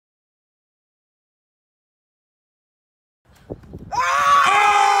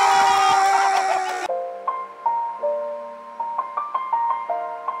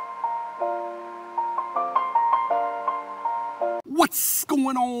What's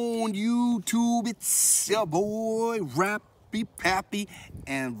going on, YouTube? It's your boy, Rappy Pappy,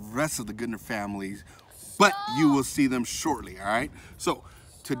 and rest of the Goodner families. But you will see them shortly, all right? So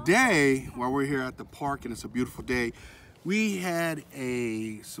today, while we're here at the park and it's a beautiful day, we had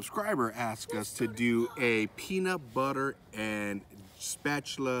a subscriber ask us to do a peanut butter and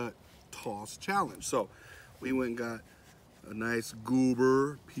spatula toss challenge. So we went and got a nice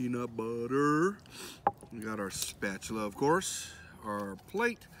goober peanut butter. We got our spatula, of course, our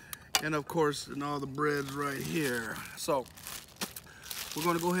plate, and of course, and all the breads right here. So we're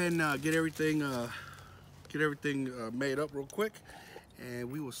gonna go ahead and get everything made up real quick,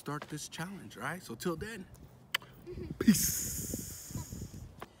 and we will start this challenge. All right. So till then, peace.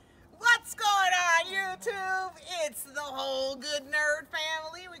 What's going on, YouTube? It's the whole Good Nerd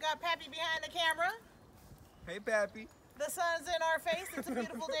family. We got Pappy behind the camera. Hey, Pappy. The sun's in our face. It's a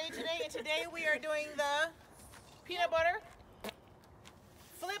beautiful day today, and today we are doing the peanut butter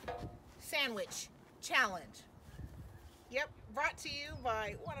flip sandwich challenge. Yep, brought to you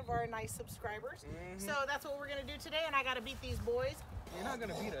by one of our nice subscribers. So that's what we're gonna do today, and I gotta beat these boys. You're not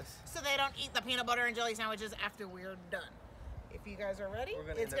gonna beat us. So they don't eat the peanut butter and jelly sandwiches after we're done. If you guys are ready,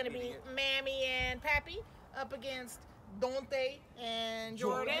 it's gonna be Mammy and Pappy up against Dante and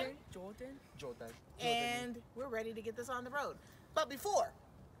Jordan. And we're ready to get this on the road. But before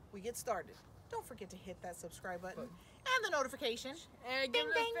we get started, don't forget to hit that subscribe button and the notification. And give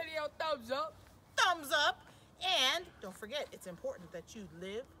this video a thumbs up. Thumbs up. And don't forget, it's important that you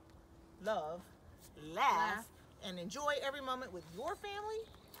live, love, laugh, and enjoy every moment with your family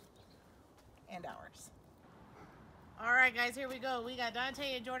and ours. All right, guys, here we go. We got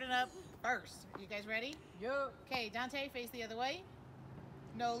Dante and Jordan up first. You guys ready? Yup. Okay, Dante, face the other way.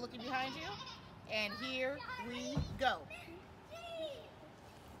 No looking behind you. And here we go.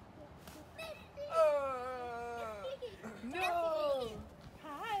 No.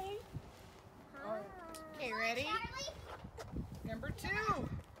 Hi. Okay, ready? Number 2.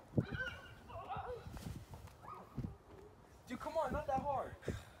 Dude, come on, not that hard.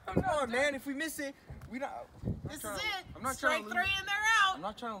 Come on, man. If we miss it, we don't. This is it. I'm not Strike trying to 3 lose. and they're out. I'm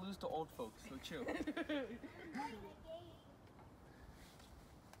not trying to lose to old folks, so chill. Can't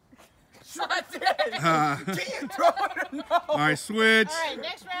throw it. No. All right, switch. All right,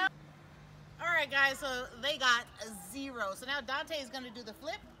 next round. All right, guys, so they got a 0. So now Dante is going to do the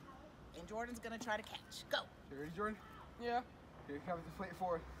flip, and Jordan's going to try to catch. Go. You ready, Jordan? Yeah. Here comes the plate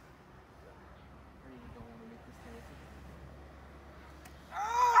forward.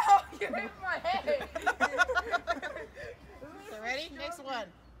 Oh, you hit my head. So ready? Next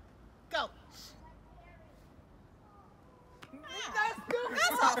one. Go. That's good.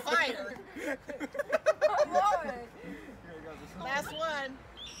 That's on fire. I love it. Last one.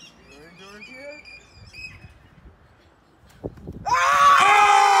 You ready, Jordan? Oh,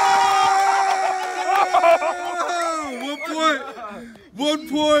 1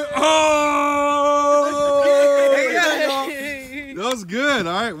 point. Oh! That was good.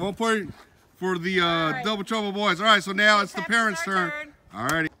 All right, 1 point for the Double Trouble boys. All right, so now it's the parents' turn. All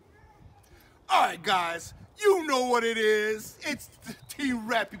righty. All right, guys, you know what it is. It's Team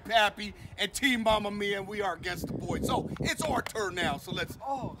Rappy Pappy and Team Mama Mia, and we are against the boys. So it's our turn now. So let's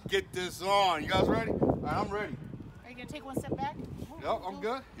get this on. You guys ready? All right, I'm ready. Are you going to take one step back? Yep, I'm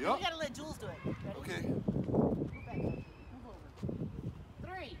good. Yep. We got to let Jules do it. Ready? Okay. Move back. Move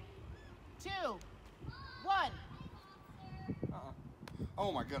over. 3, 2, 1.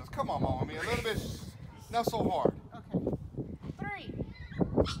 Oh my goodness. Come on, Mama Mia. A little bit, not so hard. Okay. 3,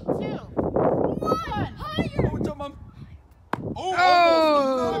 2, 1. Higher. Oh, jump, Mom. Oh,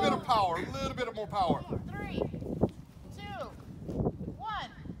 almost. A little bit of power. A little bit of more power. 3, 2, 1.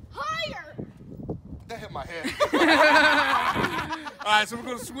 Higher. That hit my head. All right, so we're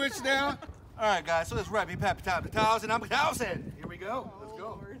going to switch now. All right, guys, so let's Rappy Pappy top the towels, and I'm Towson. Here we go. Let's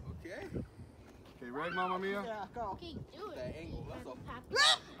go. Okay. Okay, ready, Mama Mia? Yeah, go. Okay, do it. That angle, that's all.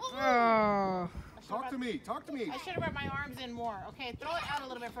 Talk to me. Talk to me. I should have brought my arms in more. Okay, throw it out a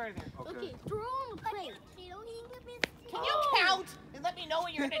little bit further. Okay, throw on the plate. Can you count and let me know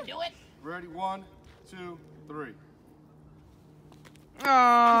when you're going to do it? Ready? 1, 2, 3. Oh. Did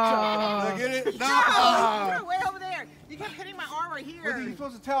I get it? No. You're way over there. You kept hitting my arm right here. What are you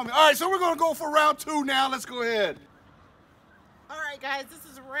supposed to tell me? All right, so we're going to go for round 2 now. Let's go ahead. All right, guys, this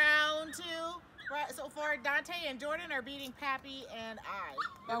is round 2. Right, so far, Dante and Jordan are beating Pappy and I.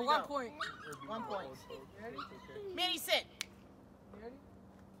 By 1 point. 1 point. Ready? Minnie, sit. Ready?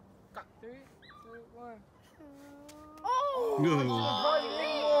 Go. 3, 2, 1. Oh! No.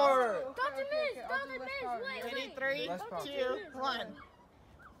 Don't miss, wait. Ready? 3, 2, 1.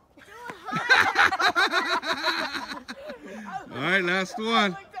 All right, last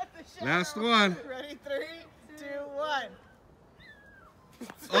one. Last one. Ready? 3, 2, 1.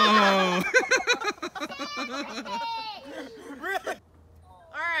 Oh. Really?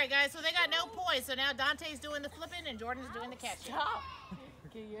 All right, guys. So they got no points. So now Dante's doing the flipping and Jordan's doing the catching.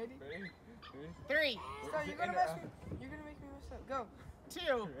 Okay, you ready? 3, Stop, you're gonna make me mess up. Go.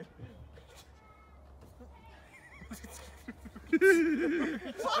 2.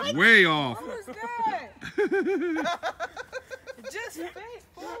 Way off. What was that? Just face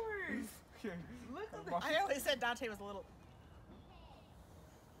forward. Look at that. I only said Dante was a little.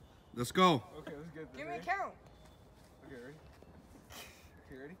 Let's go. Okay, let's get this. Give me a count. Okay, ready?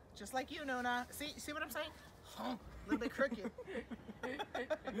 Okay, ready? Just like you, Nona. See what I'm saying? A little bit crooked. Hurry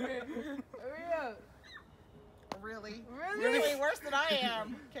up. Really? Really? Really worse than I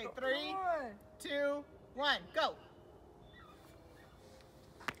am. Okay, 3, Come on. 2, 1, go.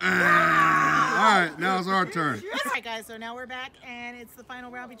 All right, now it's our turn. All right, guys. So now we're back, and it's the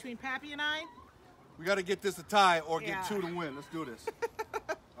final round between Pappy and I. We got to get this a tie or get Yeah. 2 to win. Let's do this.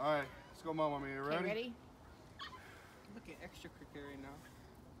 All right, let's go, Mama Mia. Okay, Ready? ready? Looking extra cricket right now.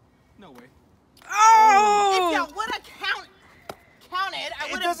 No way. If y'all would have counted, I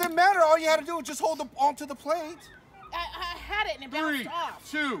It would have. doesn't matter. All you had to do was just hold onto the plate. I had it and it bounced 3,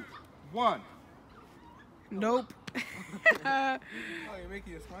 off. 2, 1. Nope. Oh, you're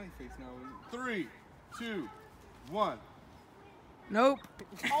making a smiley face now. 3, 2, 1. Nope.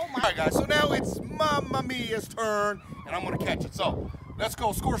 Oh All my! right, guys. So now it's Mamma Mia's turn, and I'm gonna catch it. So let's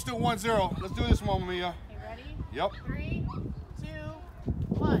go. Score still 1-0. Let's do this, Mamma Mia. Okay, ready? Yep. 3, 2,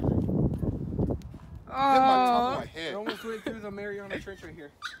 1. Hit my top of my You head. almost went through the Mariana Trench right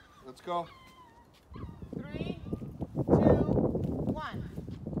here. Let's go. 3, 2, 1.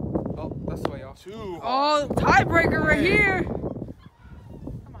 Oh, that's way off. 2. Oh, tiebreaker right here.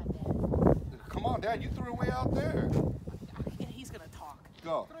 Come on, Dad. Come on, Dad. You threw it way out there. Yeah, he's gonna talk.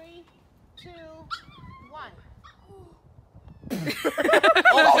 Go. 3, 2, 1.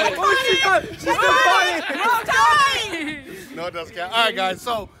 Oh, She got it. no, it doesn't count. All right, guys.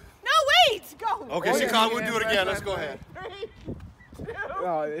 So, No, wait! Go! okay, Oh, she yeah. caught. We'll do it again. Let's go ahead. 3, 2,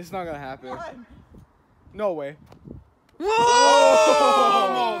 No, it's not gonna happen. 1. No way.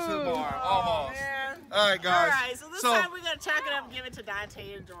 Almost hit bar. Almost. Man. All right, guys. Alright, so this time we're gonna chalk it up and give it to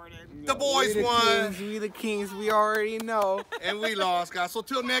Dante and Jordan. The boys We the won, Kings, we the kings. We already know. and we lost, guys. So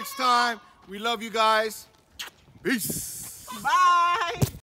till next time, we love you guys. Peace. Bye!